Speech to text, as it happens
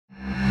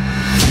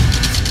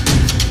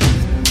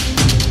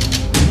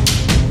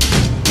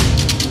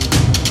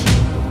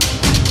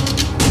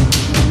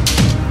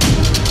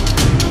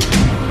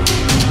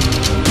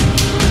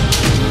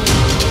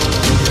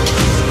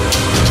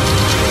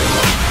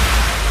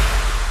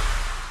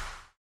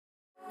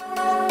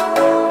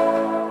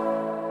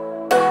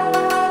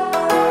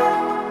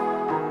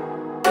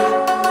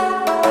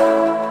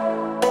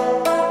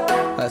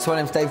So my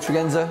name's Dave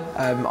Tregenza.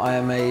 I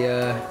am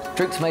a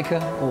drinks maker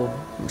or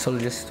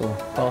mixologist or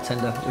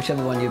bartender,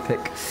 whichever one you pick.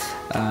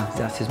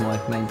 That is my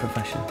main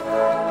profession.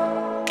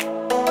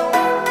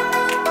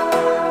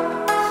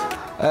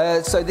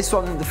 So this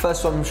one, the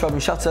first one, Shrub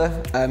and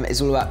Shutter,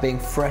 is all about being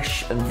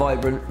fresh and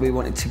vibrant. We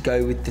wanted to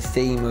go with the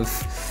theme of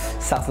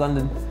South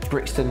London,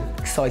 Brixton,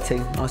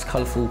 exciting, nice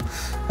colourful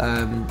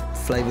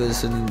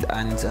flavours and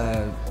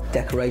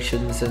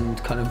decorations and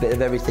kind of a bit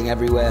of everything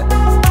everywhere.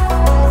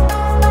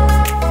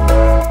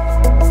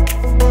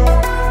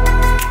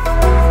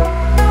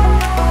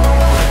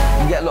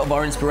 A lot of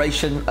our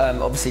inspiration,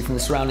 obviously, from the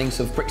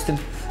surroundings of Brixton.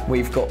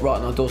 We've got right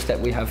on our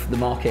doorstep, we have the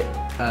market,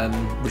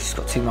 which has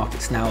got 2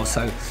 markets now.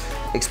 So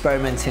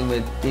experimenting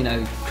with, you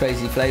know,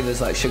 crazy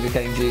flavours like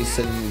sugarcane juice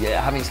and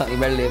having something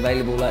readily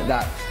available like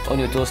that on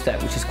your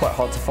doorstep, which is quite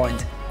hard to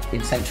find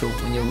in Central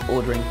when you're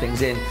ordering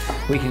things in.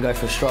 We can go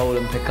for a stroll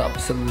and pick up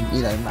some,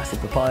 you know,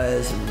 massive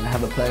papayas and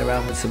have a play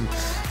around with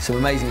some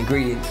amazing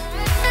ingredients.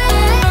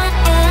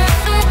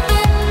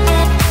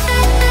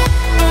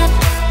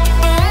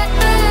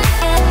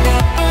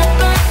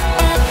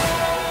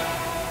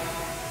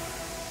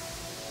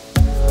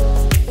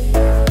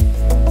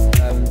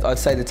 I'd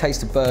say the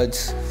taste of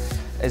birds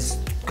has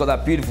got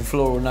that beautiful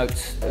floral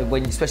note,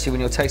 especially when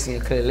you're tasting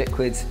a clear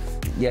liquid.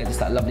 Yeah, just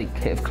that lovely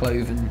hit of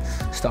clove and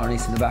star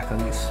anise in the back. I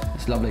think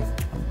it's lovely.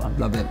 I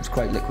love it. It's a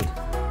great liquid.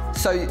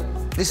 So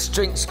this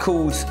drink's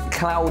called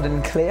Cloud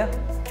and Clear.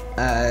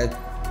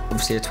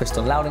 Obviously a twist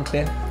on loud and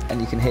clear, and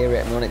you can hear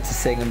it and want it to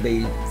sing and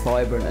be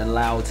vibrant and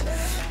loud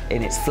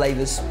in its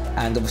flavours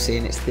and obviously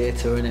in its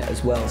theatre in it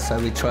as well. So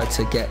we tried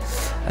to get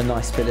a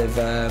nice bit of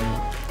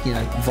you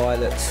know,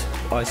 violet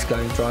ice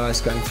dry ice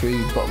going through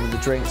the bottom of the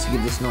drink to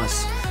give this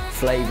nice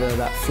flavour,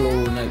 that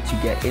floral note you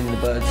get in the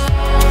birds.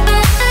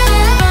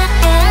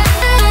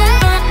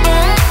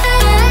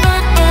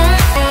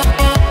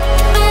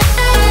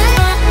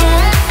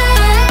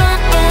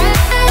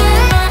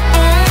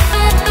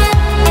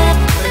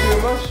 Thank you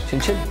very much.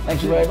 Chin chin.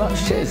 Thank you very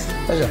much. Cheers.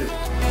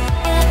 Pleasure.